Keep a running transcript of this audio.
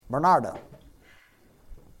Bernardo.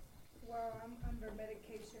 Well, I'm under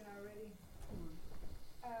medication already.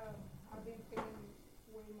 I've been feeling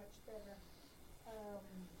way much better.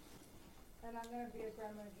 And I'm going to be a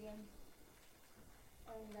grandma again.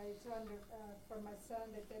 And it's for my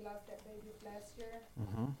son that they lost that baby last year.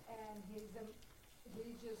 Mm-hmm. And he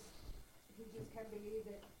just can't believe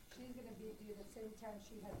that she's going to be due the same time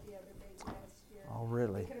she had the other baby last year. Oh,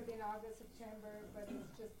 really? It could have been August, September, but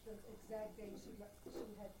it's just the exact day she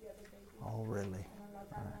had the other baby. Oh, really? And I'm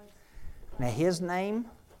like, I know it's Now, his name?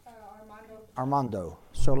 Armando. Armando.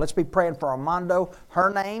 So let's be praying for Armando.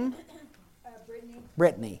 Her name? Brittany.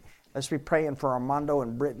 Brittany. Let's be praying for Armando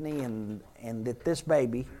and Brittany and that this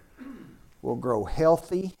baby will grow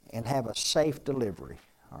healthy and have a safe delivery.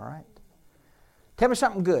 All right? Tell me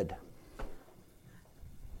something good.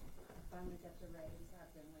 Finally got the raise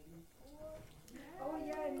I've been waiting for. Oh,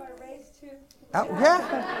 yeah, and my raise too. Oh, yeah?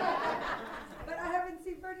 But I haven't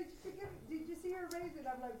seen Bernie. Did you see her raise? And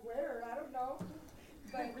I'm like, where? I don't know.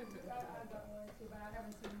 But I don't want to, but I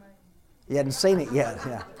haven't seen mine. You hadn't seen it yet,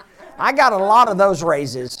 yeah. I got a lot of those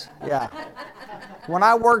raises, yeah. When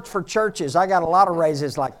I worked for churches, I got a lot of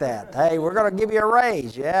raises like that. Hey, we're going to give you a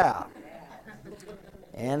raise, yeah.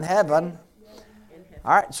 In heaven.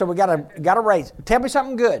 All right, so we got a raise. Tell me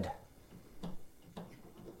something good.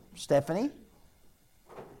 Stephanie?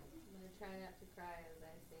 I'm going to try not to cry as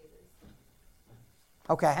I say this.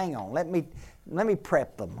 Okay, hang on. Let me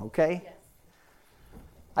prep them, okay? Yes.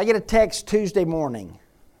 I get a text Tuesday morning.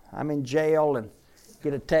 I'm in jail and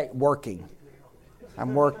get a text working.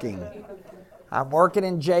 I'm working. I'm working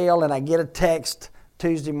in jail and I get a text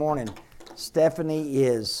Tuesday morning. Stephanie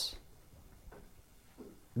is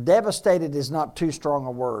devastated is not too strong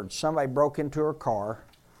a word. Somebody broke into her car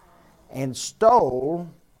and stole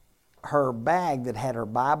her bag that had her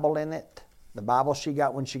Bible in it, the Bible she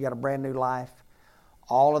got when she got a brand new life,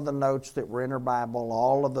 all of the notes that were in her Bible,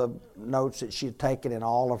 all of the notes that she had taken in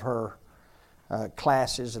all of her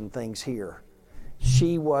classes and things here.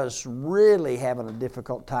 She was really having a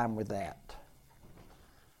difficult time with that.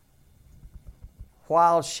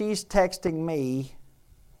 While she's texting me,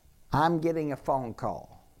 I'm getting a phone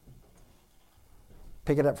call.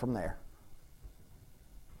 Pick it up from there.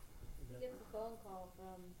 He gets a phone call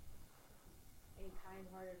from a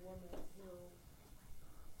kind-hearted woman who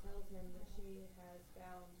tells him that she has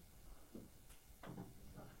found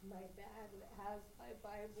my bag that has my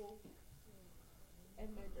Bible and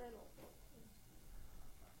my journal.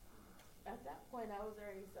 At that point, I was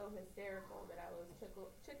already so hysterical that I was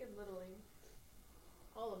chicken littling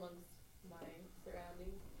all amongst my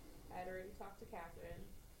surroundings. I had already talked to Catherine.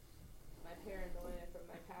 My paranoia from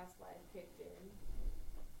my past life kicked in.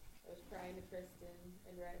 I was crying to Kristen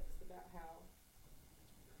and Rex about how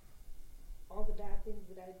all the bad things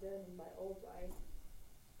that I'd done in my old life,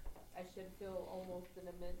 I should feel almost an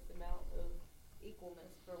immense amount of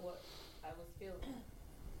equalness for what I was feeling.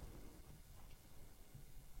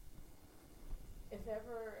 If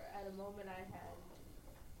ever at a moment I had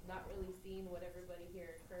not really seen what everybody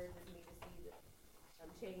here encourages me to see, that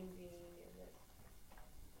I'm changing and that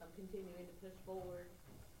I'm continuing to push forward,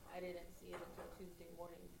 I didn't see it until Tuesday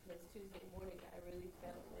morning, because Tuesday morning I really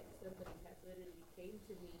felt like somebody had literally came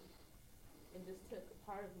to me and just took a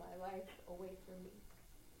part of my life away from me.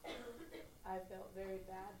 I felt very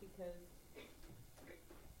bad because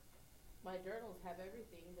my journals have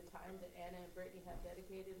everything, the time that Anna and Brittany have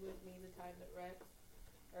dedicated with me, the time that Rex,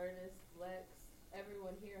 Ernest, Lex,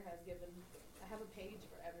 everyone here has given. I have a page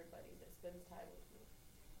for everybody that spends time with me.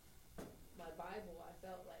 My Bible, I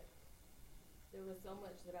felt like there was so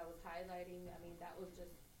much that I was highlighting. I mean, that was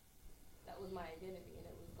my identity, and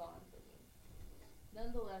it was gone from me.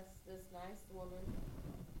 Nonetheless, this nice woman,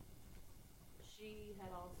 she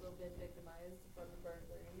had also been victimized from the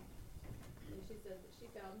burglary. And she said that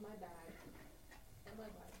she found my bag and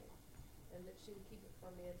my Bible, and that she would keep it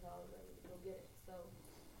from me until I was ready to go get it. So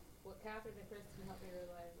what Catherine and Kristen helped me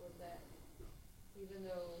realize was that even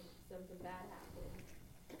though something bad happened,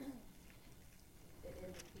 it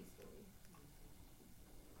ended peacefully.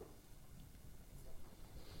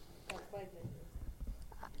 That's my good news.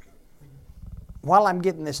 While I'm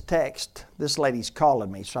getting this text, this lady's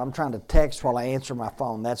calling me, so I'm trying to text while I answer my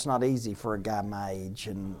phone. That's not easy for a guy my age,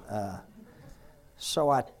 and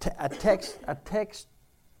so I text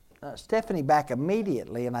Stephanie back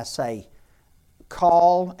immediately, and I say,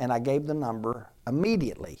 call, and I gave the number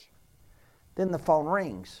immediately. Then the phone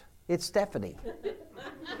rings. It's Stephanie.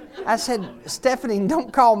 I said, Stephanie,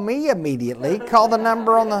 don't call me immediately. Call the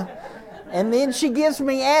number on the... And then she gives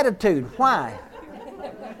me attitude. Why?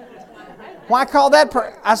 Why call that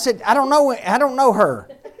I said, I don't know her.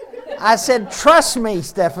 I said, trust me,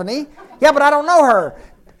 Stephanie. Yeah, but I don't know her.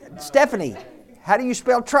 Stephanie, how do you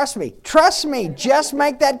spell trust me? Trust me. Just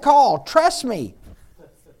make that call. Trust me.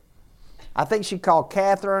 I think she called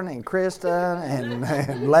Catherine and Krista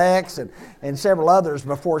and Lex and several others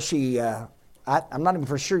before she, I'm not even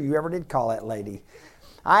for sure you ever did call that lady.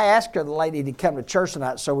 I asked her, the lady, to come to church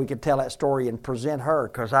tonight so we could tell that story and present her,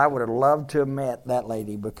 because I would have loved to have met that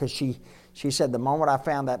lady, because she said the moment I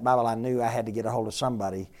found that Bible, I knew I had to get a hold of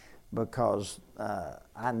somebody, because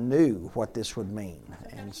I knew what this would mean.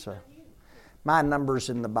 And so my number's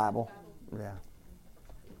in the Bible. Yeah.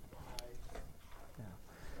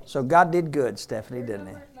 So God did good, Stephanie, didn't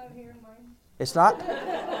he? Not here in mine. It's not?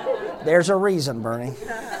 There's a reason, Bernie.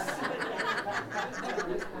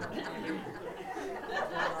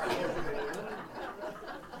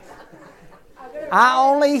 I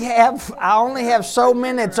only have so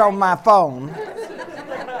minutes on my phone.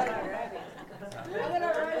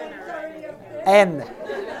 And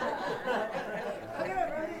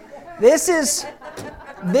this is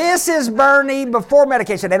Bernie before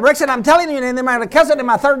medication. And Rick said, I'm telling you, and my cousin and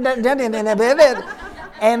my third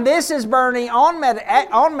and this is Bernie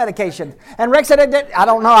on medication. And Rick said, I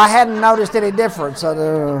don't know, I hadn't noticed any difference. Give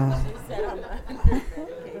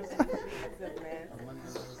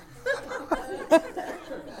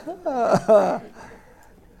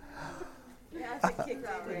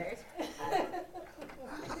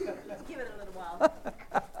it a little while.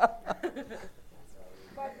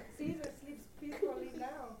 But Caesar sleeps peacefully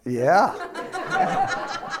now. Yeah.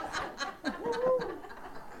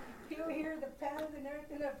 He'll hear the pans and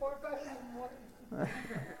everything at 4 o'clock in the morning.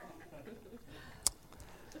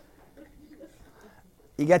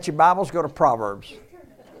 You got your Bibles? Go to Proverbs.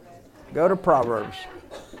 Go to Proverbs.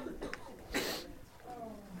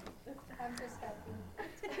 I'm just happy.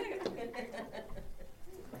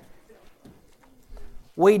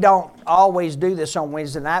 We don't always do this on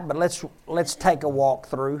Wednesday night, but let's take a walk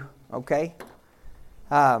through, okay?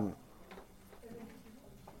 In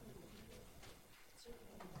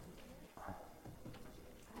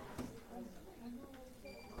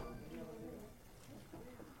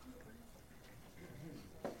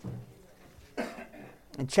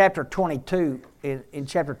chapter 22,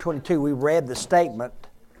 we read the statement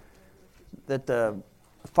that the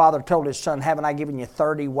father told his son, haven't I given you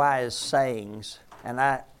 30 wise sayings? And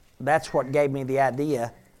that's what gave me the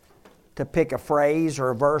idea to pick a phrase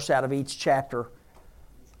or a verse out of each chapter.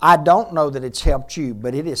 I don't know that it's helped you,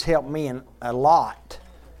 but it has helped me a lot,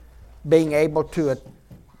 being able to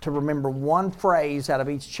remember one phrase out of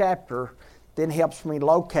each chapter, then helps me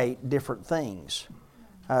locate different things.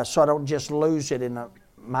 So I don't just lose it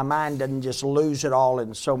my mind doesn't just lose it all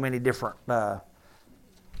in so many different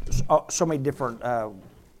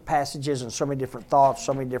passages and so many different thoughts,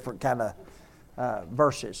 so many different kind of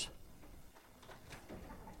verses.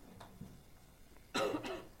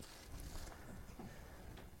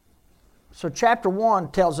 So chapter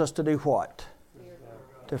 1 tells us to do what?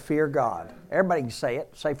 To fear God. Everybody can say it.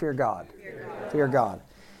 Say fear God. Fear God. Fear God.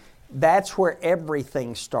 That's where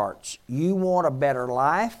everything starts. You want a better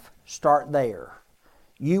life? Start there.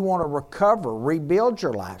 You want to recover, rebuild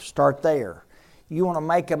your life? Start there. You want to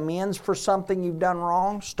make amends for something you've done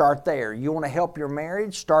wrong? Start there. You want to help your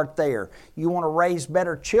marriage? Start there. You want to raise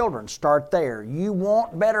better children? Start there. You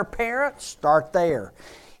want better parents? Start there.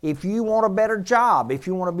 If you want a better job, if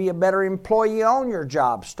you want to be a better employee on your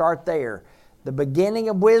job, start there. The beginning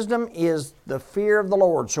of wisdom is the fear of the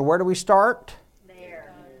Lord. So where do we start?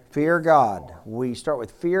 There. Fear God. We start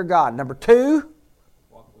with fear God. Number 2,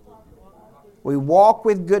 we walk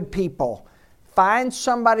with good people. Find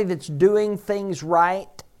somebody that's doing things right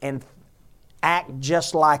and act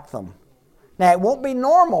just like them. Now, it won't be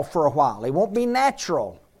normal for a while. It won't be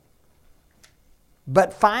natural.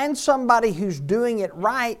 But find somebody who's doing it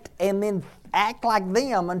right and then act like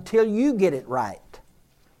them until you get it right.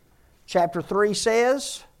 Chapter 3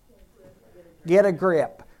 says, get a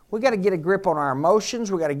grip. We've got to get a grip on our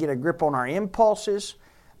emotions. We've got to get a grip on our impulses.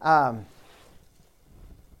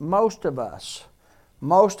 Most of us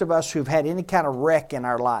who've had any kind of wreck in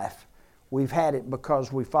our life, we've had it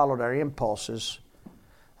because we followed our impulses.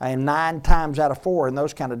 And 9 times out of 4 in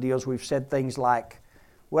those kind of deals, we've said things like,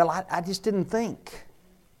 well, I just didn't think.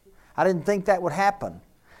 I didn't think that would happen.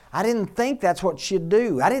 I didn't think that's what she'd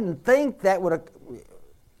do. I didn't think that would...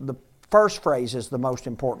 The first phrase is the most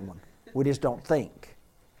important one. We just don't think.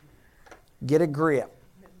 Get a grip.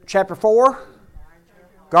 Chapter 4,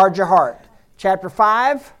 guard your heart. Chapter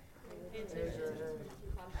 5,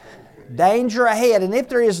 danger ahead. And if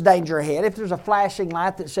there is danger ahead, if there's a flashing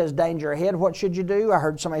light that says danger ahead, what should you do? I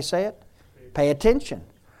heard somebody say it. Pay attention.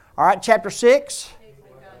 All right, chapter 6,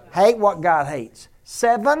 Hate what God hates.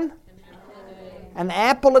 7, an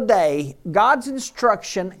apple a day. God's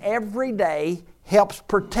instruction every day helps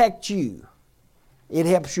protect you. It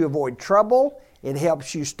helps you avoid trouble. It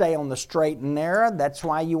helps you stay on the straight and narrow. That's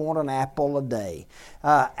why you want an apple a day.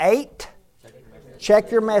 8,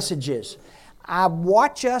 check your messages. I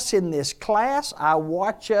watch us in this class. I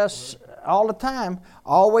watch us all the time,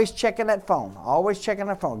 always checking that phone. Always checking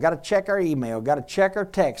that phone. Got to check our email. Got to check our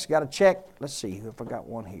text. Got to check. Let's see if I got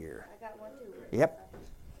one here. I got one too. Yep.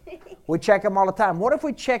 We check them all the time. What if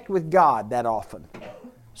we checked with God that often?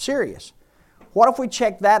 Serious. What if we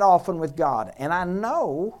checked that often with God? And I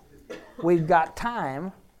know we've got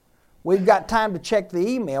time. We've got time to check the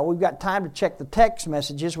email. We've got time to check the text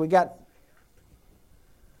messages. We've got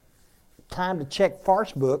time to check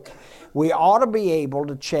Facebook. We ought to be able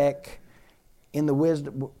to check in the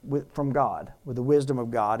wisdom from God, with the wisdom of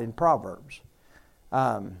God in Proverbs.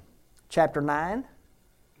 Chapter 9,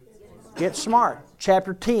 get smart.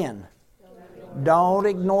 Chapter 10, don't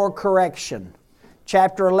ignore correction.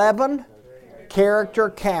 Chapter 11, character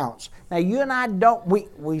counts. Now you and I don't,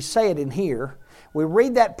 we say it in here. We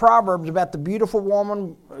read that Proverbs about the beautiful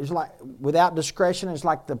woman is like without discretion is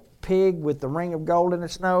like the pig with the ring of gold in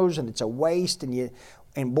its nose, and it's a waste,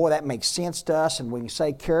 and boy, that makes sense to us, and we can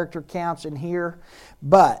say character counts in here.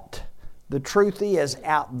 But the truth is,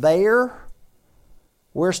 out there,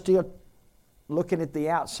 we're still looking at the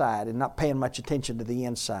outside and not paying much attention to the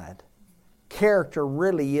inside. Character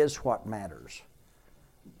really is what matters.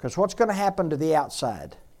 Because what's going to happen to the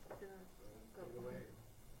outside?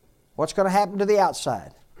 What's going to happen to the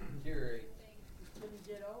outside?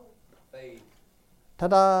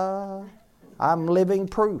 Ta-da! I'm living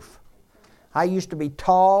proof. I used to be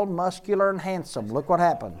tall, muscular, and handsome. Look what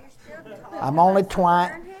happened. I'm only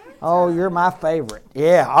Oh, you're my favorite.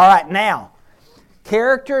 Yeah, all right, now.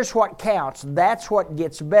 Character is what counts. That's what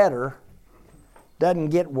gets better. Doesn't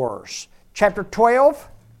get worse. Chapter 12.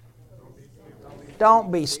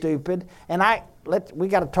 Don't be stupid. And we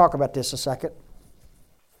got to talk about this a second.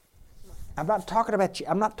 I'm not talking about you.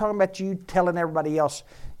 I'm not talking about you telling everybody else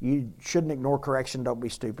you shouldn't ignore correction, don't be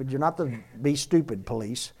stupid. You're not the be stupid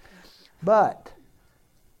police. But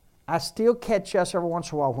I still catch us every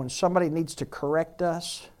once in a while when somebody needs to correct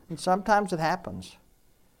us, and sometimes it happens.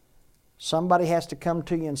 Somebody has to come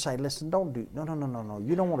to you and say, listen, no, you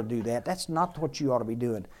don't want to do that. That's not what you ought to be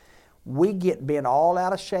doing. We get bent all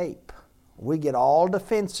out of shape. We get all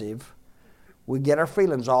defensive. We get our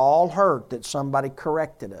feelings all hurt that somebody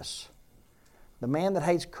corrected us. The man that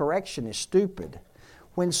hates correction is stupid.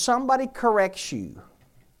 When somebody corrects you,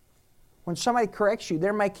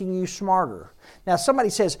 they're making you smarter. Now somebody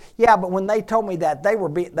says, yeah, but when they told me that, they were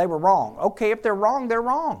wrong. Okay, if they're wrong, they're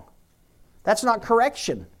wrong. That's not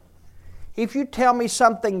correction. If you tell me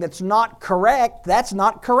something that's not correct, that's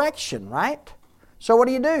not correction, right? So what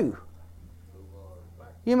do?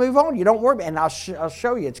 You move on. You don't worry about it. And I'll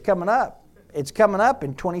show you. It's coming up. It's coming up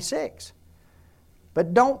in 26.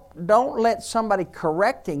 But don't let somebody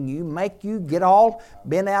correcting you make you get all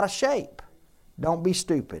bent out of shape. Don't be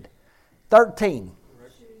stupid. 13.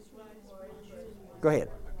 Go ahead.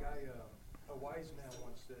 A wise man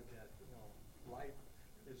once said that life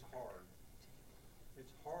is hard.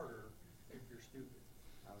 It's harder if you're stupid.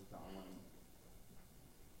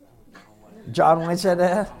 John Wayne said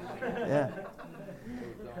that? Yeah.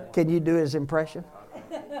 Can you do his impression?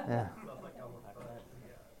 Yeah.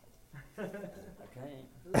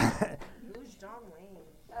 Who's John Wayne?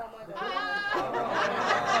 Oh my God.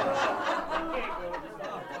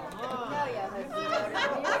 Hell yeah, husband.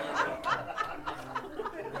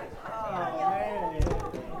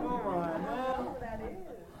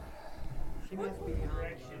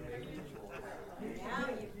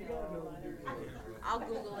 I'll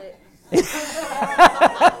Google it.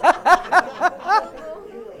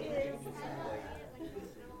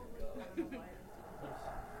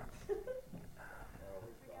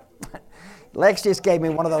 Lex just gave me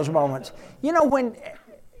one of those moments. You know when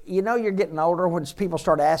you're getting older, when people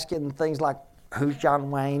start asking things like, who's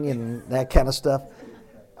John Wayne and that kind of stuff.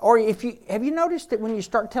 Or have you noticed that when you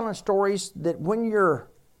start telling stories that when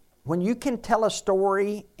you can tell a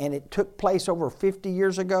story and it took place over 50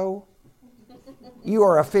 years ago, you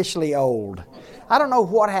are officially old. I don't know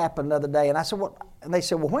what happened the other day, and I said, "What?" And they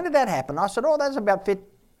said, "Well, when did that happen?" I said, "Oh, that's about 50."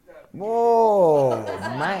 Whoa,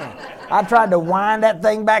 man! I tried to wind that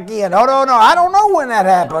thing back in. Oh no, I don't know when that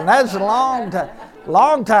happened. That's a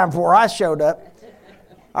long time before I showed up.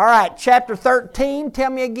 All right, chapter 13.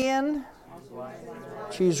 Tell me again.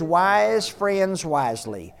 Choose wise friends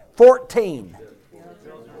wisely. 14.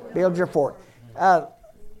 Build your fort.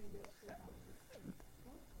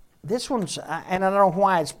 this one's, and I don't know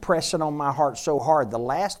why it's pressing on my heart so hard. The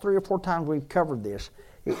last 3 or 4 times we've covered this,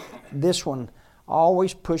 this one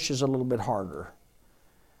always pushes a little bit harder.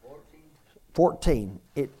 14.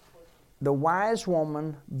 The wise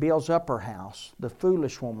woman builds up her house. The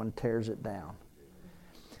foolish woman tears it down.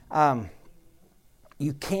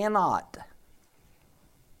 You cannot,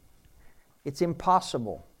 it's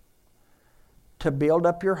impossible to build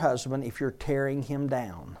up your husband if you're tearing him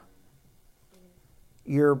down.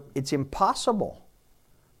 It's impossible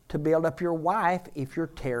to build up your wife if you're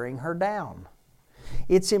tearing her down.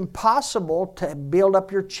 It's impossible to build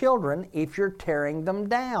up your children if you're tearing them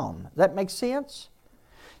down. Does that make sense?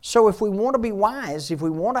 So if we want to be wise, if we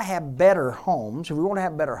want to have better homes, if we want to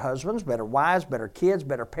have better husbands, better wives, better kids,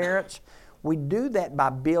 better parents, we do that by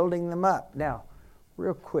building them up. Now,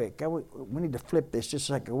 real quick, we need to flip this just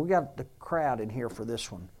a second. We got the crowd in here for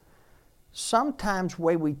this one. Sometimes the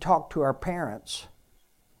way we talk to our parents,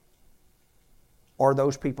 or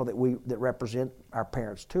those people that represent our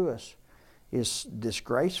parents to us, is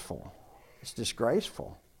disgraceful. It's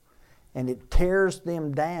disgraceful. And it tears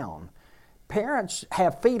them down. Parents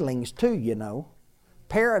have feelings too, you know.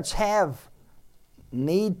 Parents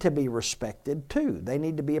need to be respected too. They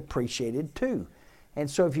need to be appreciated too.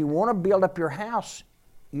 And so if you want to build up your house,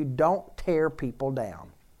 you don't tear people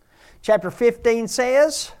down. Chapter 15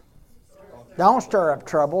 says, don't stir up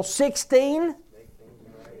trouble. 16,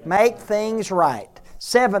 make things right.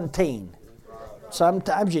 17,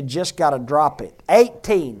 sometimes you just got to drop it.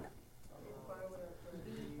 18,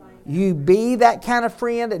 you be that kind of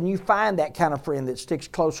friend and you find that kind of friend that sticks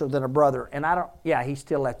closer than a brother. And he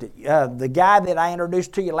still left it. The guy that I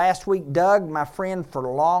introduced to you last week, Doug, my friend for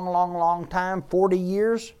a long, long, long time, 40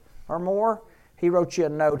 years or more, he wrote you a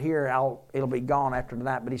note here. It'll be gone after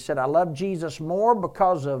tonight. But he said, I love Jesus more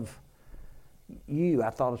because of you. I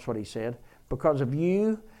thought that's what he said. Because of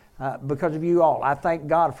you all. I thank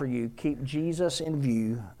God for you. Keep Jesus in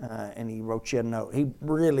view. And he wrote you a note. He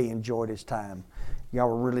really enjoyed his time. Y'all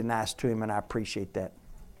were really nice to him, and I appreciate that.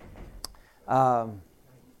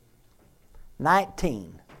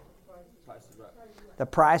 19. The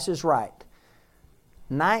price is right.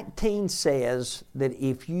 19 says that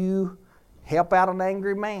if you help out an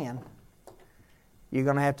angry man, you're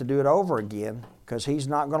going to have to do it over again because he's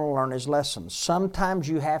not going to learn his lessons. Sometimes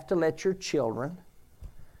you have to let your children,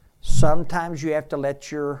 sometimes you have to let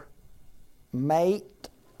your mate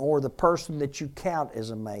or the person that you count as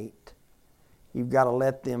a mate, you've got to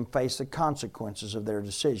let them face the consequences of their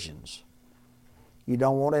decisions. You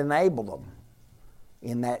don't want to enable them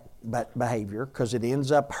in that behavior because it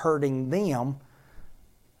ends up hurting them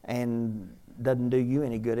and doesn't do you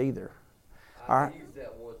any good either. All right. I used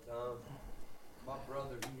that one time. My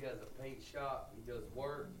brother, he has a paint shop. He does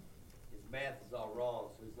work. His math is all wrong,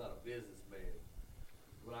 so he's not a businessman.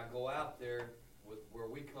 When I go out there, with where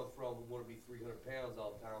we come from, we want to be 300 pounds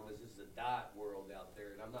all the time. It's just a diet world out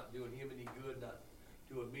there, and I'm not doing him any good, not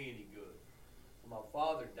doing me any good. When my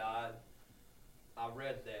father died, I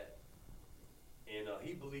read that, and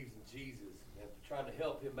he believes in Jesus, and trying to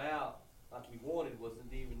help him out like he wanted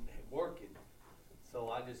wasn't even working. So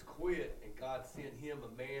I just quit, and God sent him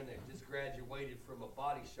a man that just graduated from a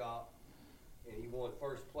body shop, and he won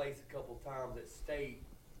first place a couple times at state,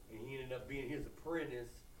 and he ended up being his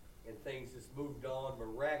apprentice, and things just moved on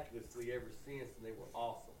miraculously ever since, and they were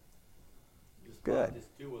awesome. Just good.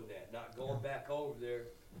 Just doing that, not going back over there,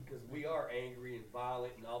 because we are angry and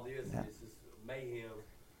violent and all this, and it's just mayhem,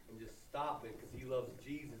 and just stopping because he loves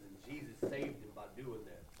Jesus, and Jesus saved him by doing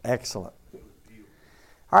that. Excellent. It was beautiful.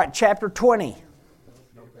 All right, chapter 20.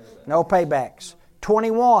 No paybacks.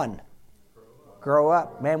 21. Grow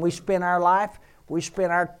up. Man, we spend our life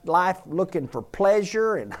looking for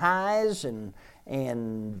pleasure and highs and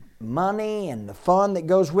money and the fun that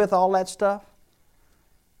goes with all that stuff.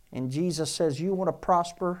 And Jesus says, you want to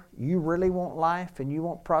prosper, you really want life, and you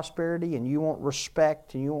want prosperity, and you want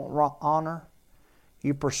respect, and you want honor,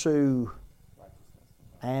 you pursue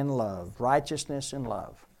and love, righteousness and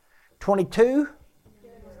love. 22,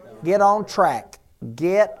 get on track.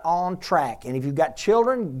 Get on track. And if you've got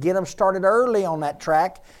children, get them started early on that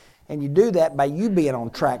track. And you do that by you being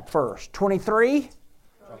on track first. 23,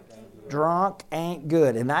 drunk ain't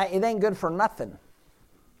good. And it ain't good for nothing.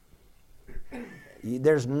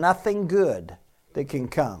 There's nothing good that can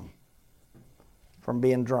come from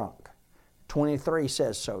being drunk. 23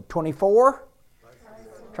 says so. 24,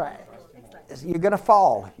 you're going to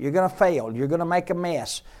fall. You're going to fail. You're going to make a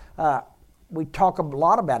mess. We talk a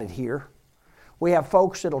lot about it here. We have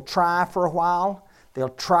folks that'll try for a while. They'll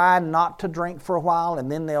try not to drink for a while,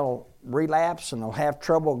 and then they'll relapse and they'll have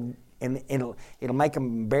trouble and it'll make them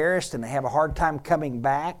embarrassed and they have a hard time coming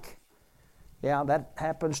back. Yeah, that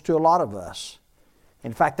happens to a lot of us.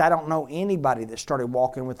 In fact, I don't know anybody that started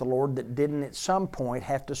walking with the Lord that didn't at some point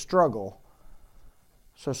have to struggle.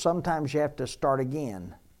 So sometimes you have to start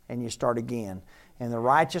again, and you start again. And the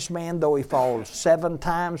righteous man, though he falls 7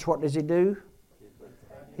 times, what does he do?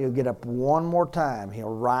 He'll get up one more time.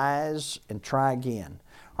 He'll rise and try again.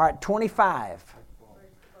 All right, 25.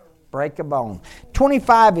 Break a bone.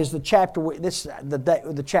 25 is the chapter.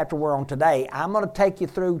 The chapter we're on today. I'm going to take you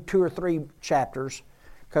through 2 or 3 chapters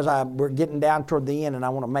because we're getting down toward the end, and I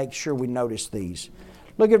want to make sure we notice these.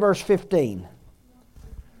 Look at verse 15.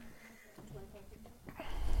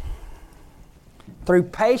 Through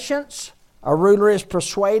patience, a ruler is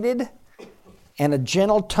persuaded, and a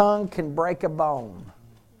gentle tongue can break a bone.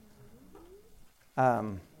 I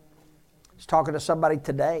was talking to somebody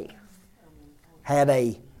today. Had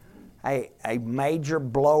a major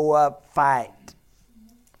blow-up fight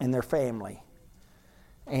in their family.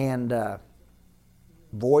 And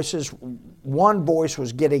one voice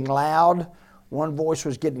was getting loud, one voice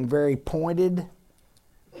was getting very pointed,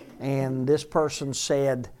 and this person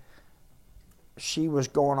said she was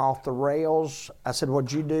going off the rails. I said,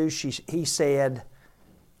 "What'd you do?" He said,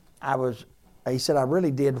 I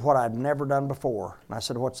really did what I'd never done before. And I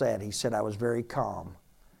said, "What's that?" He said, "I was very calm.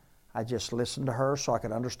 I just listened to her so I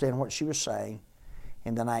could understand what she was saying,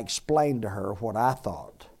 and then I explained to her what I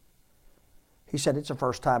thought." He said, "It's the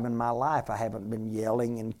first time in my life I haven't been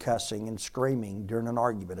yelling and cussing and screaming during an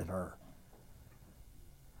argument at her."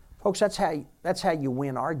 Folks, that's how you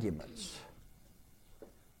win arguments.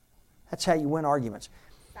 That's how you win arguments.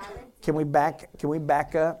 Can we back up?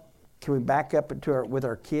 Can we back up with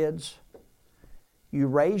our kids? You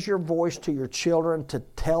raise your voice to your children to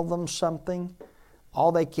tell them something,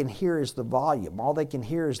 all they can hear is the volume. All they can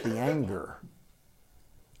hear is the anger.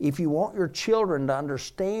 If you want your children to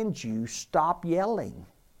understand you, stop yelling.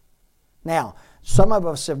 Now, some of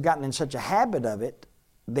us have gotten in such a habit of it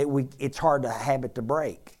that it's hard a habit to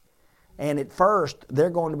break. And at first, they're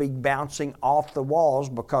going to be bouncing off the walls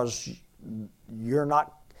because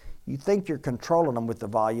you think you're controlling them with the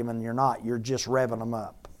volume, and you're not. You're just revving them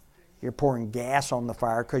up. You're pouring gas on the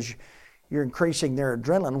fire because you're increasing their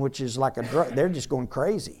adrenaline, which is like a drug. They're just going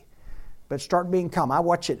crazy. But start being calm. I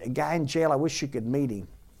watch it. A guy in jail, I wish you could meet him.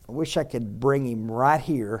 I wish I could bring him right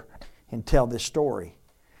here and tell this story.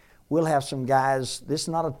 We'll have some guys. This is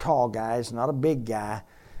not a tall guy. He's not a big guy.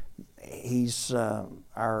 He's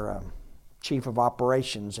our chief of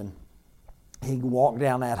operations, and he can walk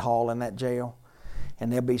down that hall in that jail,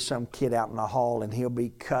 and there'll be some kid out in the hall, and he'll be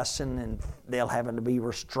cussing, and they'll having to be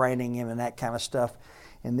restraining him and that kind of stuff.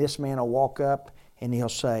 And this man will walk up, and he'll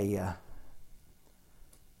say,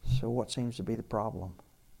 "So what seems to be the problem?"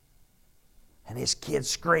 And his kid's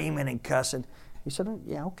screaming and cussing. He said, "Oh,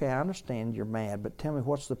 yeah, okay, I understand you're mad, but tell me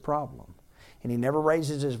what's the problem." And he never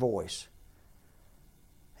raises his voice.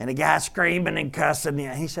 And the guy's screaming and cussing.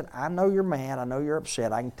 He said, "I know you're mad. I know you're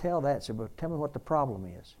upset. I can tell that." I said, "But tell me what the problem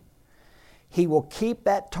is." He will keep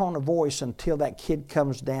that tone of voice until that kid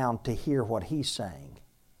comes down to hear what he's saying.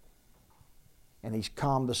 And he's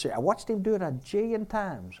calm to see. I watched him do it a jillion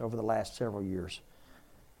times over the last several years.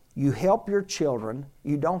 You help your children.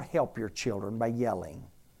 You don't help your children by yelling.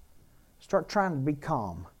 Start trying to be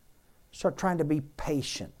calm. Start trying to be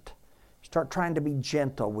patient. Start trying to be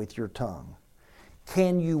gentle with your tongue.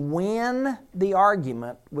 Can you win the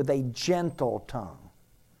argument with a gentle tongue?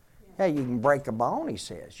 Yeah, you can break a bone, he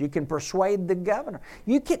says. You can persuade the governor.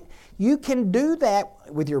 You can do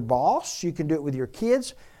that with your boss. You can do it with your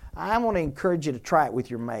kids. I want to encourage you to try it with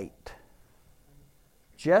your mate.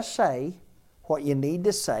 Just say what you need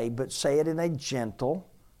to say, but say it in a gentle,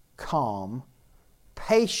 calm,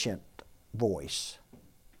 patient voice.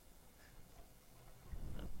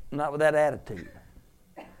 Not with that attitude.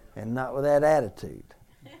 And not with that attitude.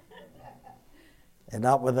 And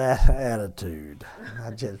not with that attitude.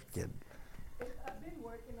 I just kidding. I've been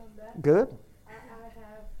working on that. Good. I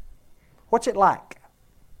have. What's it like?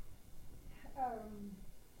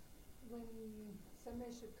 When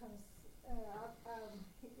Samesha comes,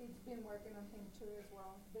 it's been working on him too as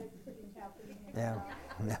well. That's been helping him. Yeah.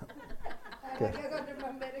 Yeah. I Good. guess under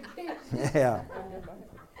my medication. Yeah.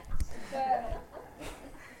 But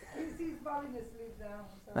he's falling asleep now.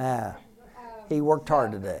 So, Ah, he worked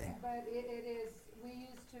hard today. But it is, we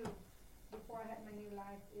used to, before I had my new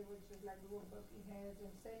life, it was just like we were bumping heads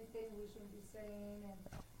and saying things we shouldn't be saying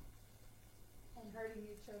and hurting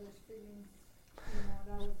each other's feelings. You know,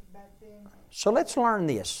 that was a bad thing. So let's learn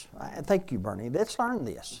this. Thank you, Bernie. Let's learn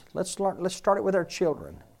this. Let's start it with our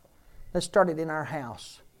children. Let's start it in our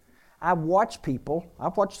house. I've watched people,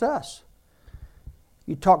 I've watched us.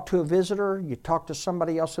 You talk to a visitor, you talk to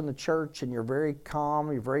somebody else in the church, and you're very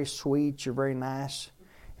calm, you're very sweet, you're very nice.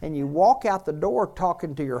 And you walk out the door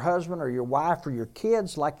talking to your husband or your wife or your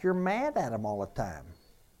kids like you're mad at them all the time.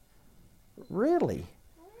 Really?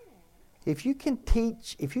 If you can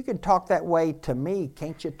talk that way to me,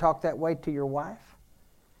 can't you talk that way to your wife?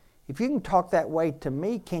 If you can talk that way to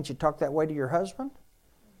me, can't you talk that way to your husband?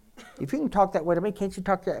 If you can talk that way to me, can't you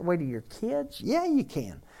talk that way to your kids? Yeah, you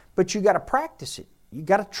can. But you got to practice it. You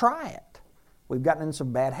got to try it. We've gotten in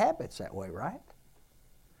some bad habits that way, right?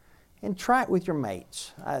 And try it with your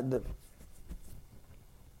mates.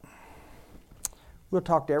 We'll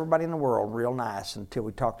talk to everybody in the world real nice until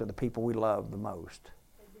we talk to the people we love the most.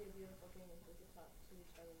 It'd be a beautiful thing if we could talk to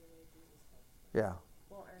each other the way Jesus talks. Yeah.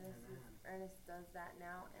 Well, Ernest does that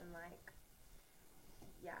now, and like,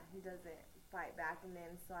 yeah, he doesn't fight back, and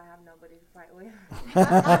then so I have nobody to fight with.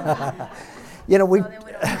 You know, So then we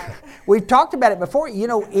don't fight. we've talked about it before. You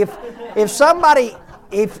know, if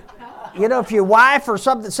your wife or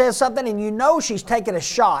something says something and you know she's taking a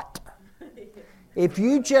shot, if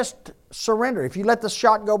you just surrender, if you let the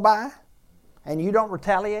shot go by and you don't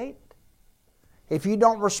retaliate, if you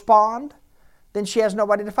don't respond, then she has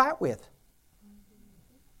nobody to fight with.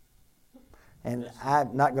 And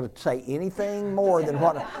I'm not going to say anything more than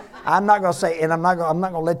what I'm not going to say, and I'm not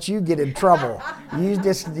going to let you get in trouble. You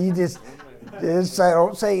just say,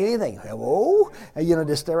 don't say anything. Hello, and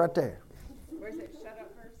just stay right there. Where's it? Shut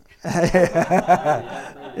up first.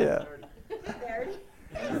 Yeah.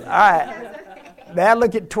 All right. Now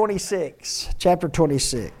look at 26, chapter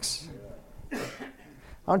 26. Why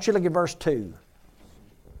don't you look at verse 2?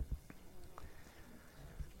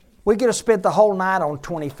 We could have spent the whole night on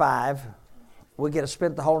 25. We could have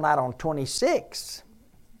spent the whole night on 26.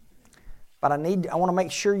 But I want to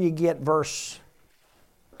make sure you get verse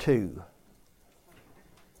 2.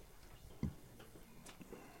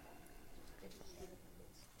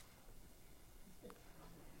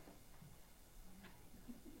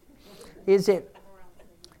 Is it,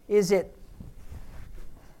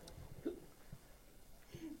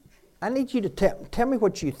 I need you to tell me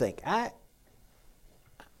what you think.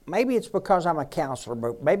 Maybe it's because I'm a counselor,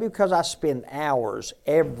 but maybe because I spend hours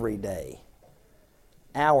every day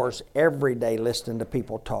listening to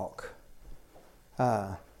people talk.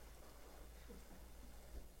 But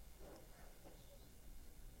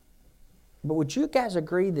would you guys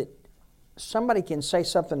agree that somebody can say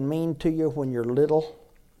something mean to you when you're little?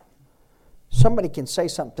 Somebody can say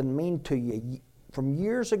something mean to you from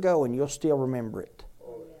years ago and you'll still remember it.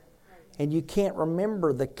 And you can't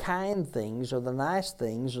remember the kind things or the nice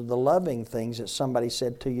things or the loving things that somebody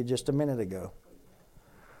said to you just a minute ago.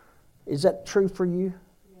 Is that true for you?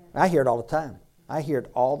 I hear it all the time. I hear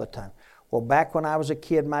it all the time. Well, back when I was a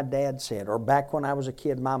kid, my dad said, or back when I was a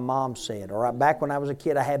kid, my mom said, or back when I was a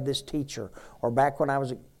kid, I had this teacher, or back when I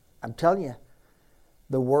was I'm telling you,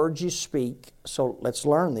 the words you speak, so let's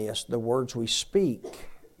learn this, the words we speak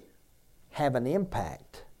have an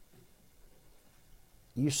impact.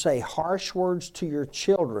 You say harsh words to your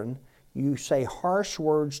children, you say harsh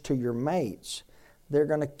words to your mates, they're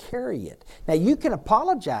going to carry it. Now you can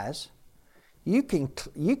apologize. You can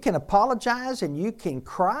apologize and you can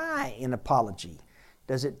cry in apology.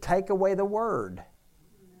 Does it take away the word?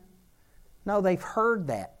 No, they've heard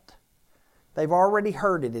that. They've already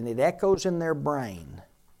heard it and it echoes in their brain.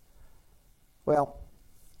 Well,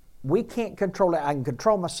 we can't control it. I can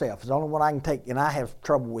control myself. It's the only one I can take, and I have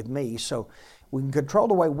trouble with me. So we can control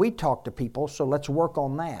the way we talk to people, so let's work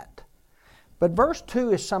on that. But verse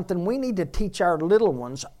 2 is something we need to teach our little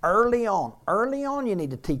ones early on. Early on you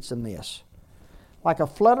need to teach them this. Like a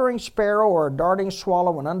fluttering sparrow or a darting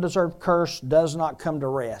swallow, an undeserved curse does not come to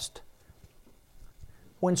rest.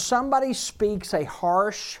 When somebody speaks a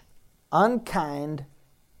harsh, unkind,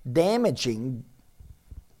 damaging,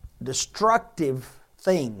 destructive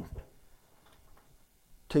thing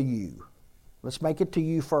to you, let's make it to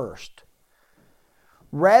you first.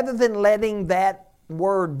 Rather than letting that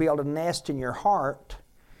word build a nest in your heart,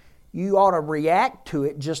 you ought to react to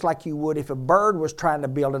it just like you would if a bird was trying to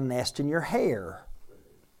build a nest in your hair.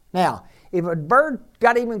 Now, if a bird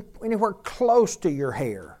got even anywhere close to your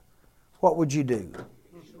hair, what would you do?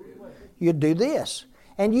 You'd do this.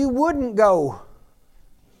 And you wouldn't go,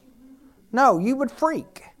 no, you would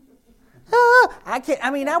freak.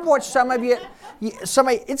 I've watched some of you,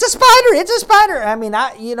 somebody, it's a spider.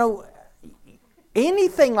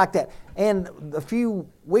 Anything like that. And a few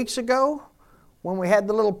weeks ago, when we had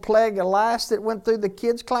the little plague of lice that went through the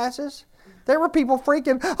kids' classes, there were people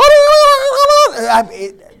freaking.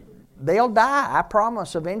 they'll die, I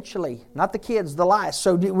promise, eventually. Not the kids, the lice.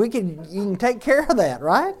 So you can take care of that,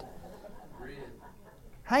 right?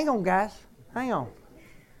 Hang on, guys. Hang on.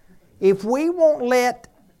 If we won't let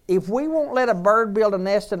a bird build a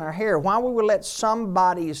nest in our hair, why would we let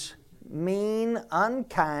somebody's mean,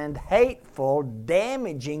 unkind, hateful,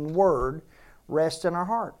 damaging word rest in our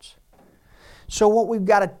hearts? So what we've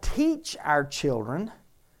got to teach our children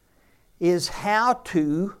is how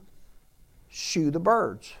to shoo the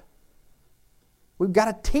birds. We've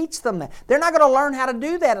got to teach them that. They're not going to learn how to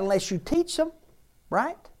do that unless you teach them,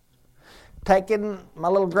 right? Taking my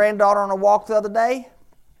little granddaughter on a walk the other day.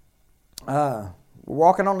 We're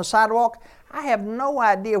walking on the sidewalk. I have no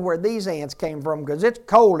idea where these ants came from because it's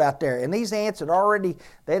cold out there. And these ants had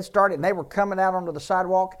started and they were coming out onto the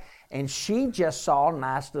sidewalk. And she just saw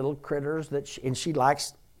nice little critters and she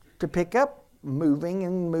likes to pick up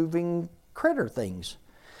moving critter things.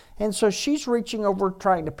 And so she's reaching over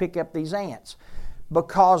trying to pick up these ants.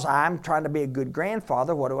 Because I'm trying to be a good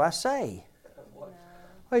grandfather, what do I say? Well,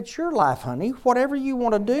 it's your life, honey. Whatever you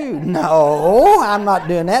want to do. No, I'm not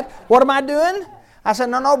doing that. What am I doing? I said,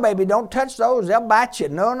 no, baby, don't touch those. They'll bite you.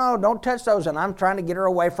 No, don't touch those. And I'm trying to get her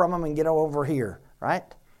away from them and get her over here, right?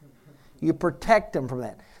 You protect them from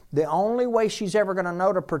that. The only way she's ever going to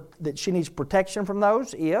know that she needs protection from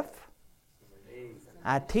those if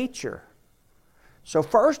I teach her. So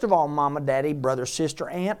first of all, mama, daddy, brother, sister,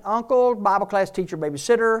 aunt, uncle, Bible class teacher,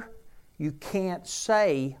 babysitter, you can't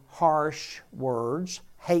say harsh words,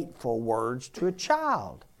 hateful words to a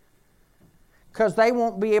child. Because they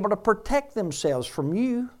won't be able to protect themselves from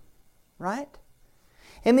you, right?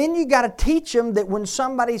 And then you got to teach them that when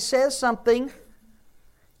somebody says something,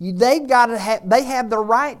 they have the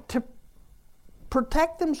right to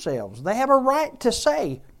protect themselves. They have a right to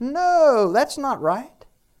say, no, that's not right.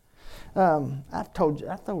 I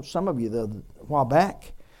told some of you a while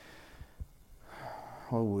back,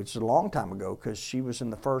 it's a long time ago because she was in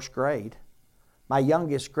the first grade. My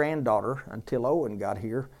youngest granddaughter, until Owen got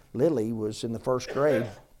here, Lily, was in the first grade.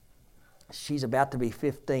 She's about to be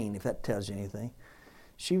 15, if that tells you anything.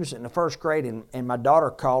 She was in the first grade, and my daughter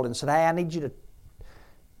called and said, hey, I need you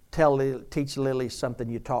to teach Lily something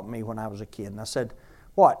you taught me when I was a kid. And I said,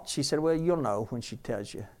 what? She said, well, you'll know when she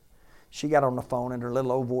tells you. She got on the phone and her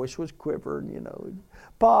little old voice was quivering,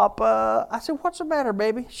 Papa. I said, what's the matter,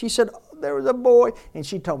 baby? She said, there was a boy. And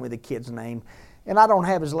she told me the kid's name. And I don't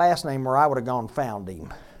have his last name or I would have gone and found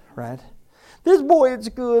him, right? This boy at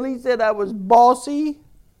school, he said I was bossy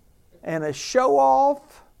and a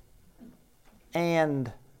show-off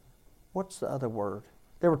and what's the other word?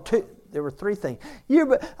 There were three things.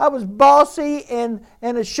 I was bossy and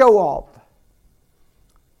a show-off.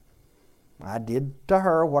 I did to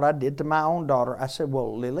her what I did to my own daughter. I said,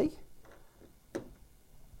 well, Lily,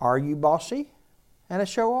 are you bossy and a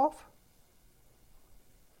show-off?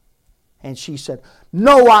 And she said,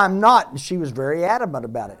 no, I'm not. And she was very adamant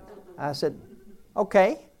about it. I said,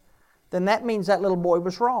 okay, then that means that little boy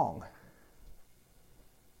was wrong.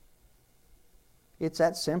 It's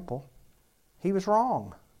that simple. He was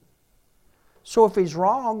wrong. So if he's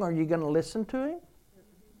wrong, are you going to listen to him?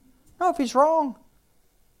 No, if he's wrong,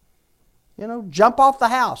 jump off the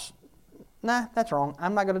house. Nah, that's wrong.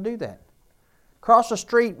 I'm not going to do that. Cross the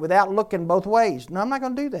street without looking both ways. No, I'm not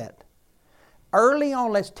going to do that. Early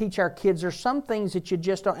on, let's teach our kids there's some things that you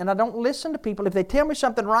just don't, and I don't listen to people. If they tell me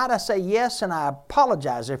something right, I say yes and I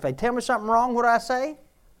apologize. If they tell me something wrong, what do I say?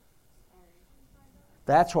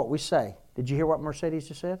 That's what we say. Did you hear what Mercedes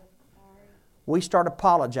just said? We start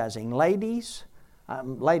apologizing. Ladies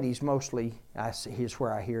mostly, here's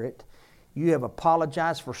where I hear it. You have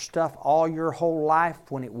apologized for stuff all your whole life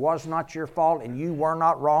when it was not your fault and you were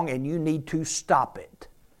not wrong and you need to stop it.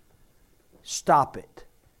 Stop it.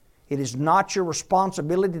 It is not your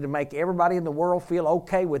responsibility to make everybody in the world feel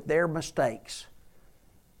okay with their mistakes.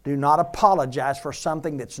 Do not apologize for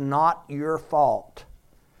something that's not your fault.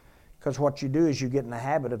 Because what you do is you get in the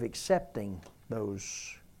habit of accepting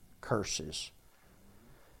those curses.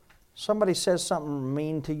 Somebody says something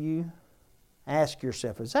mean to you, ask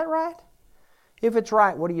yourself, is that right? If it's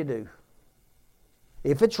right, what do you do?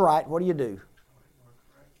 If it's right, what do you do?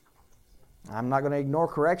 I'm not going to ignore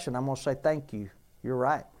correction. I'm going to say thank you. You're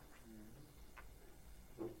right.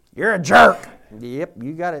 You're a jerk. Yep,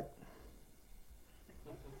 you got it.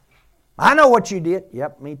 I know what you did.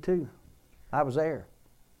 Yep, me too. I was there.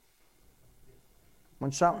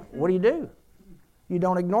 What do you do? You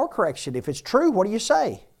don't ignore correction. If it's true, what do you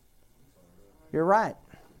say? You're right.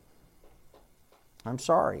 I'm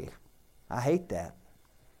sorry. I hate that.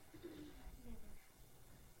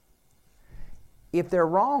 If they're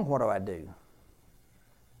wrong, what do I do?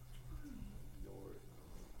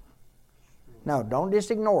 No, don't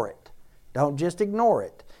just ignore it. Don't just ignore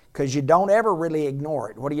it, because you don't ever really ignore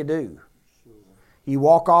it. What do? You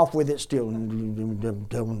walk off with it still.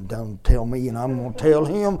 Don't tell me, and I'm going to tell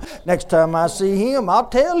him. Next time I see him, I'll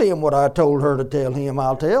tell him what I told her to tell him.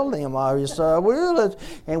 I'll tell him. Yes, I will.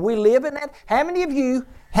 And we live in that. How many of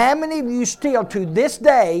you still to this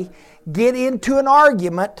day get into an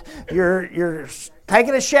argument? You're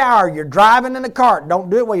taking a shower, you're driving in the car. Don't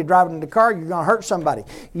do it while you're driving in the car, you're going to hurt somebody.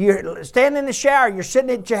 You're standing in the shower, you're sitting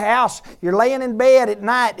at your house, you're laying in bed at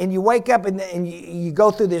night, and you wake up and you go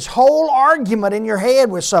through this whole argument in your head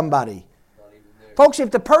with somebody. Folks,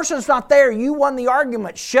 if the person's not there, you won the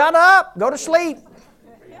argument. Shut up, go to sleep.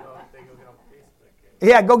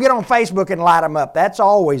 Yeah, go get on Facebook and light them up. That's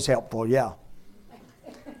always helpful, yeah.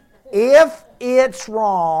 If it's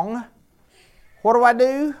wrong, what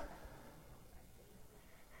do?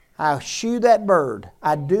 I shoo that bird.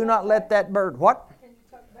 I do not let that bird. What?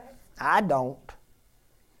 I don't.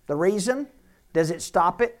 The reason? Does it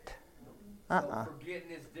stop it?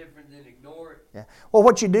 Forgetting is different than ignore it. Yeah. Well,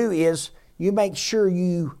 what you do is you make sure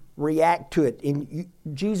you react to it. And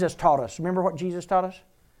Jesus taught us. Remember what Jesus taught us?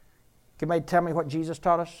 Can anybody tell me what Jesus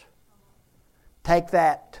taught us? Take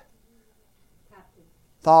that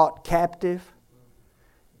thought captive.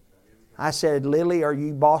 I said, Lily, are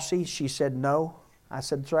you bossy? She said, no. I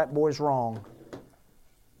said, so that boy's wrong.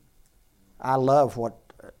 I love what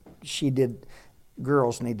she did.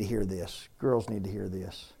 Girls need to hear this. Girls need to hear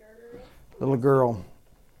this. Little girl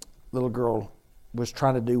was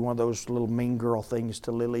trying to do one of those little mean girl things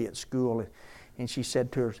to Lily at school. And she said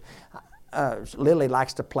to her, Lily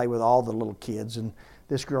likes to play with all the little kids. And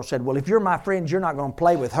this girl said, well, if you're my friend, you're not going to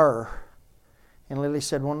play with her. And Lily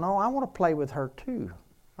said, well, no, I want to play with her too.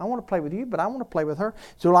 I want to play with you, but I want to play with her.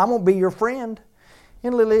 So I won't be your friend.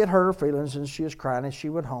 And Lily had hurt her feelings, and she was crying as she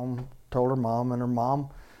went home, told her mom, and her mom,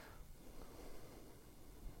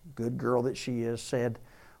 good girl that she is, said,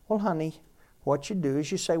 well, honey, what you do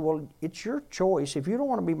is you say, well, it's your choice. If you don't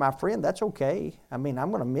want to be my friend, that's okay. I mean, I'm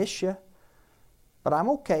going to miss you, but I'm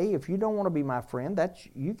okay. If you don't want to be my friend,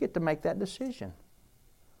 you get to make that decision.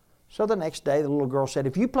 So the next day, the little girl said,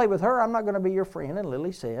 if you play with her, I'm not going to be your friend. And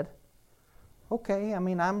Lily said, okay, I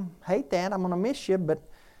mean, hate that. I'm going to miss you, but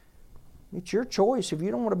it's your choice. If you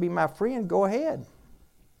don't want to be my friend, go ahead.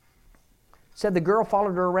 Said the girl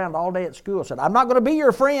followed her around all day at school. Said, I'm not going to be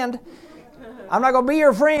your friend. I'm not going to be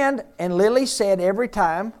your friend. And Lily said every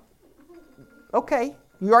time, okay,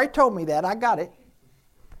 you already told me that. I got it.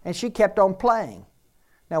 And she kept on playing.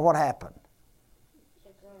 Now what happened?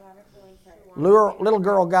 Little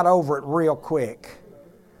girl got over it real quick.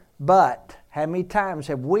 But how many times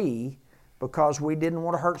have we, because we didn't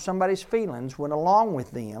want to hurt somebody's feelings, went along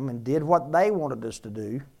with them and did what they wanted us to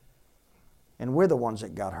do, and we're the ones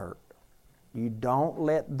that got hurt? You don't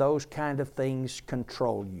let those kind of things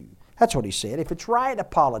control you. That's what he said. If it's right,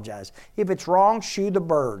 apologize. If it's wrong, shoo the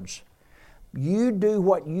birds. You do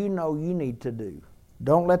what you know you need to do.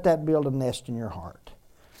 Don't let that build a nest in your heart.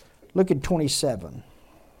 Look at 27.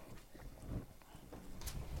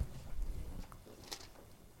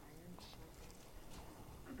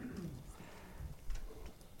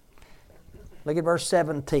 Look at verse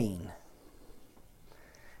 17.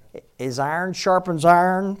 As iron sharpens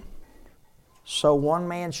iron, so one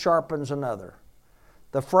man sharpens another.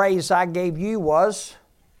 The phrase I gave you was,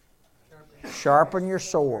 sharpen your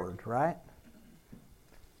sword, right?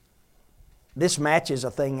 This matches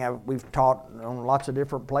a thing we've taught on lots of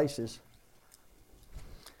different places.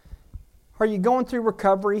 Are you going through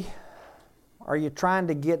recovery? Are you trying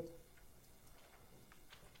to get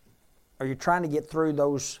through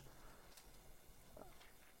those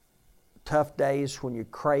tough days when you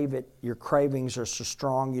crave it, your cravings are so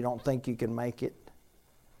strong you don't think you can make it?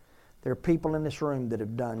 There are people in this room that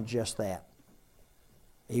have done just that.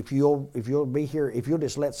 If you'll be here, if you'll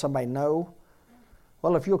just let somebody know,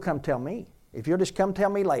 well, if you'll come tell me, if you'll just come tell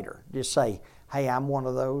me later, just say, hey, I'm one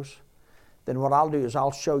of those, then what I'll do is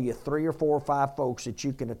I'll show you 3 or 4 or 5 folks that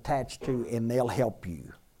you can attach to, and they'll help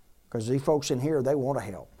you. Because these folks in here, they want to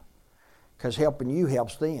help. Because helping you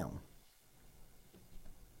helps them.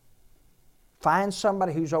 Find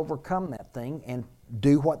somebody who's overcome that thing and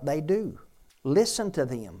do what they do. Listen to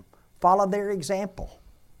them. Follow their example.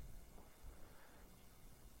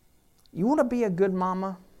 You want to be a good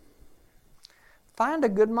mama? Find a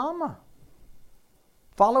good mama.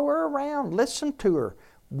 Follow her around. Listen to her.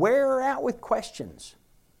 Wear her out with questions.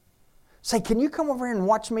 Say, can you come over here and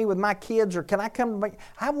watch me with my kids, or can I come?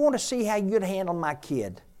 I want to see how you'd handle my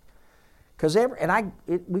kid. Because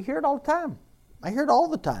we hear it all the time. I hear it all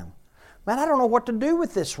the time. Man, I don't know what to do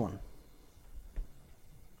with this one.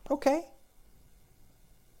 Okay.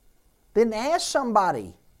 then ask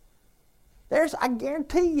somebody. I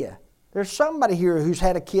guarantee you, there's somebody here who's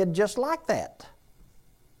had a kid just like that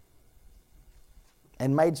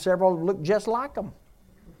and made several look just like them.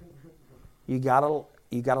 You gotta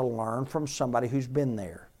learn from somebody who's been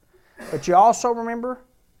there. But you also remember,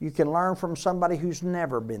 you can learn from somebody who's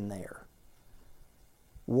never been there.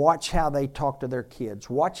 Watch how they talk to their kids.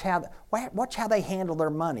 Watch how they handle their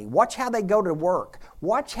money. Watch how they go to work.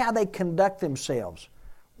 Watch how they conduct themselves.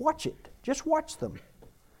 Watch it. Just watch them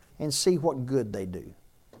and see what good they do.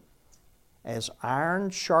 As iron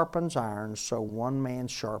sharpens iron, so one man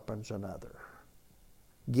sharpens another.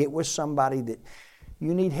 Get with somebody that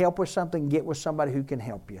you need help with something, get with somebody who can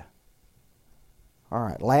help you. All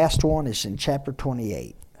right, last one is in chapter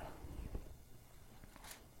 28.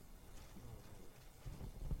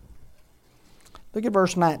 Look at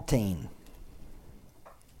verse 19.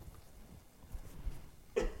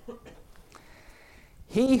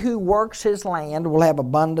 He who works his land will have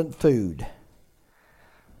abundant food,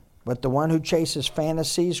 but the one who chases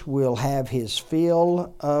fantasies will have his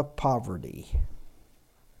fill of poverty.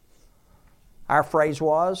 Our phrase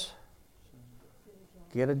was,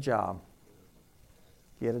 get a job.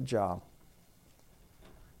 Get a job.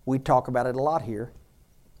 We talk about it a lot here.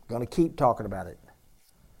 Going to keep talking about it.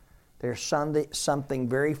 There's something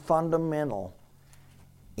very fundamental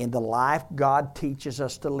in the life God teaches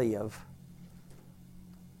us to live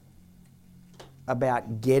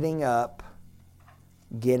about getting up,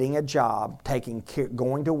 getting a job,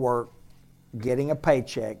 going to work, getting a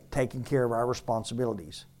paycheck, taking care of our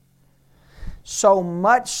responsibilities. So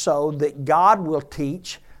much so that God will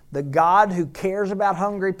teach, the God who cares about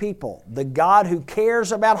hungry people, the God who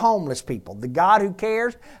cares about homeless people, the God who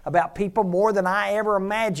cares about people more than I ever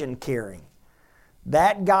imagined caring.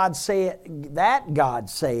 That God said,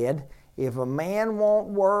 if a man won't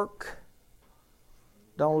work,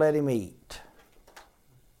 don't let him eat.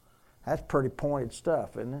 That's pretty pointed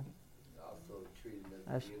stuff, isn't it? Also treat him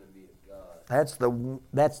as the enemy of God.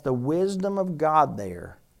 That's the wisdom of God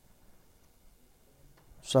there.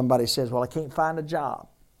 Somebody says, well, I can't find a job.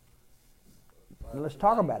 Well, let's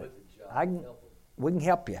talk about it. We can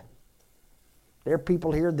help you. There are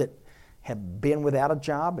people here that have been without a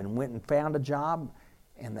job and went and found a job,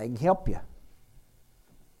 and they can help you.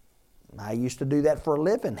 I used to do that for a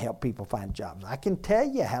living, help people find jobs. I can tell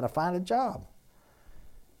you how to find a job.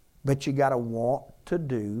 But you got to want to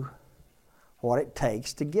do what it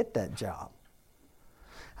takes to get that job.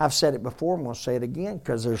 I've said it before, I'm going to say it again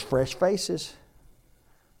because there's fresh faces.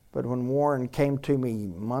 But when Warren came to me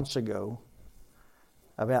months ago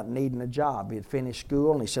about needing a job, he had finished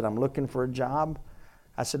school and he said, I'm looking for a job.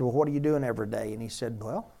 I said, well, what are you doing every day? And he said,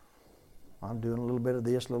 well, I'm doing a little bit of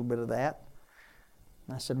this, a little bit of that.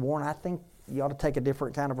 And I said, Warren, I think you ought to take a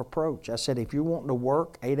different kind of approach. I said, if you're wanting to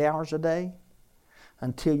work 8 hours a day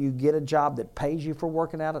until you get a job that pays you for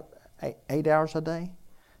working out 8 hours a day,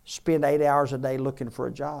 spend 8 hours a day looking for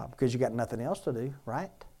a job because you got nothing else to do,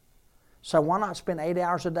 right? So why not spend 8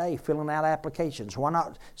 hours a day filling out applications? Why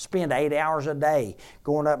not spend 8 hours a day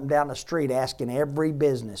going up and down the street asking every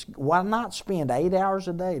business? Why not spend 8 hours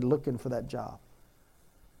a day looking for that job?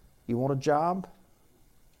 You want a job?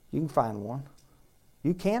 You can find one.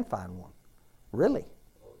 You can find one. Really.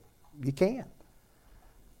 You can.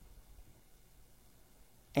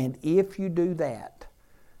 And if you do that,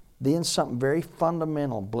 then something very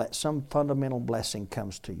fundamental, some fundamental blessing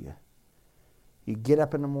comes to you. You get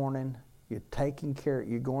up in the morning, you're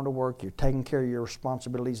going to work, you're taking care of your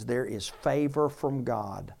responsibilities. There is favor from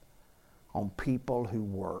God on people who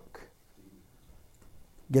work.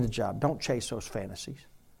 Get a job. Don't chase those fantasies.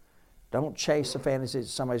 Don't chase the fantasies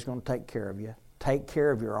that somebody's going to take care of you. Take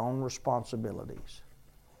care of your own responsibilities.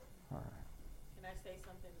 All right. Can I say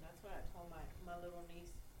something? That's what I told my little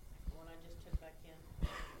niece when I just took back in.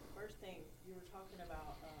 First thing, you were talking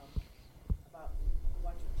about watch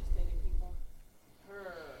what you say to people.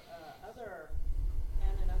 Her other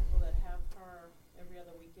aunt and uncle that have her every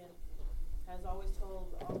other weekend has always told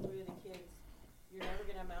all three of the kids, you're never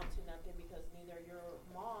going to amount to nothing because neither your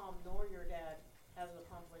mom nor your dad has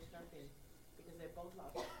accomplished nothing because they both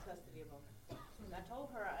lost custody of them. And I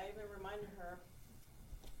told her, I even reminded her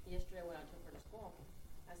yesterday when I took her to school,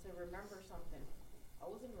 I said, remember something.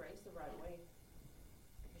 I wasn't raised the right way.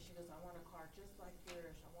 Because she goes, I want a car just like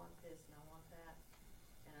yours. I want this and I want that.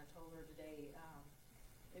 And I told her today,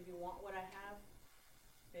 if you want what I have,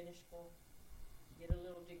 finish school. Get a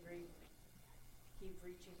little degree. Keep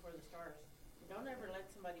reaching for the stars. Don't ever let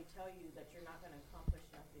somebody tell you that you're not going to accomplish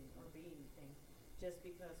nothing or be anything just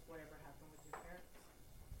because whatever happened with your parents.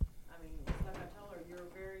 I mean, it's like I tell her, you're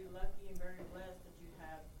very lucky and very blessed that you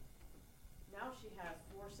have. Now she has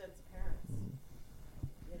 4 sets of parents,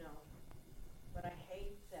 you know. But I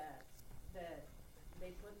hate that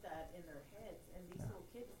they put that in their heads, and these little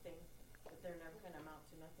kids think that they're never going to amount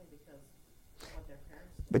to nothing because of what their parents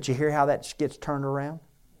do. But you hear how that gets turned around?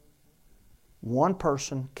 One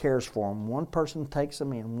person cares for them. One person takes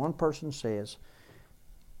them in. One person says,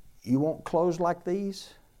 you want clothes like these?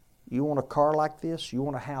 You want a car like this? You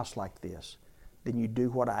want a house like this? Then you do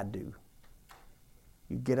what I do.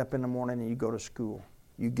 You get up in the morning and you go to school.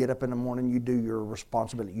 You get up in the morning, you do your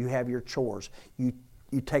responsibility. You have your chores. You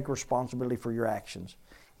take responsibility for your actions.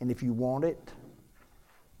 And if you want it,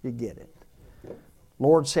 you get it.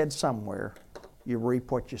 Lord said somewhere, you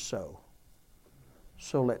reap what you sow.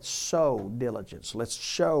 So let's sow diligence. Let's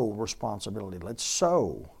show responsibility. Let's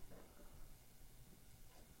sow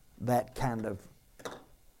that kind of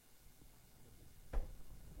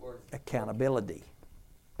accountability,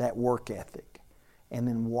 that work ethic. And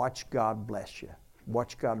then watch God bless you.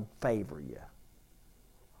 Watch God favor you.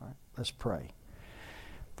 All right, let's pray.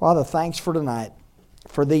 Father, thanks for tonight,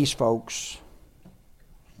 for these folks.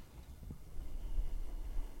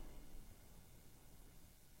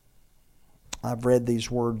 I've read these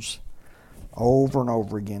words over and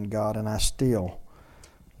over again, God, and I still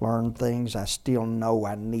learn things. I still know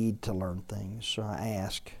I need to learn things. So I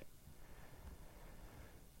ask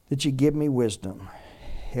that you give me wisdom.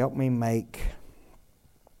 Help me make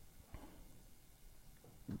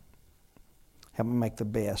the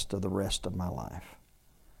best of the rest of my life.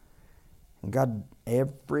 And God, there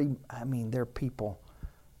are people,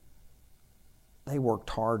 they worked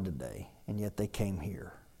hard today, and yet they came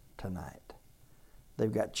here tonight.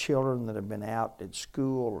 They've got children that have been out at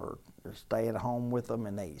school or they're staying home with them,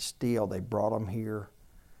 and they brought them here.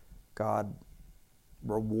 God,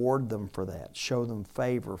 reward them for that. Show them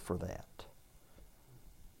favor for that.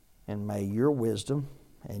 And may your wisdom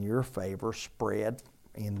and your favor spread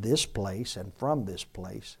in this place and from this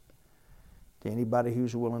place to anybody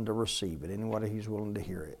who's willing to receive it, anybody who's willing to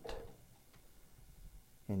hear it.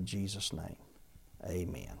 In Jesus' name,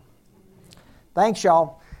 amen. Thanks,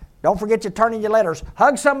 y'all. Don't forget to turn in your letters.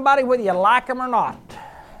 Hug somebody whether you like them or not.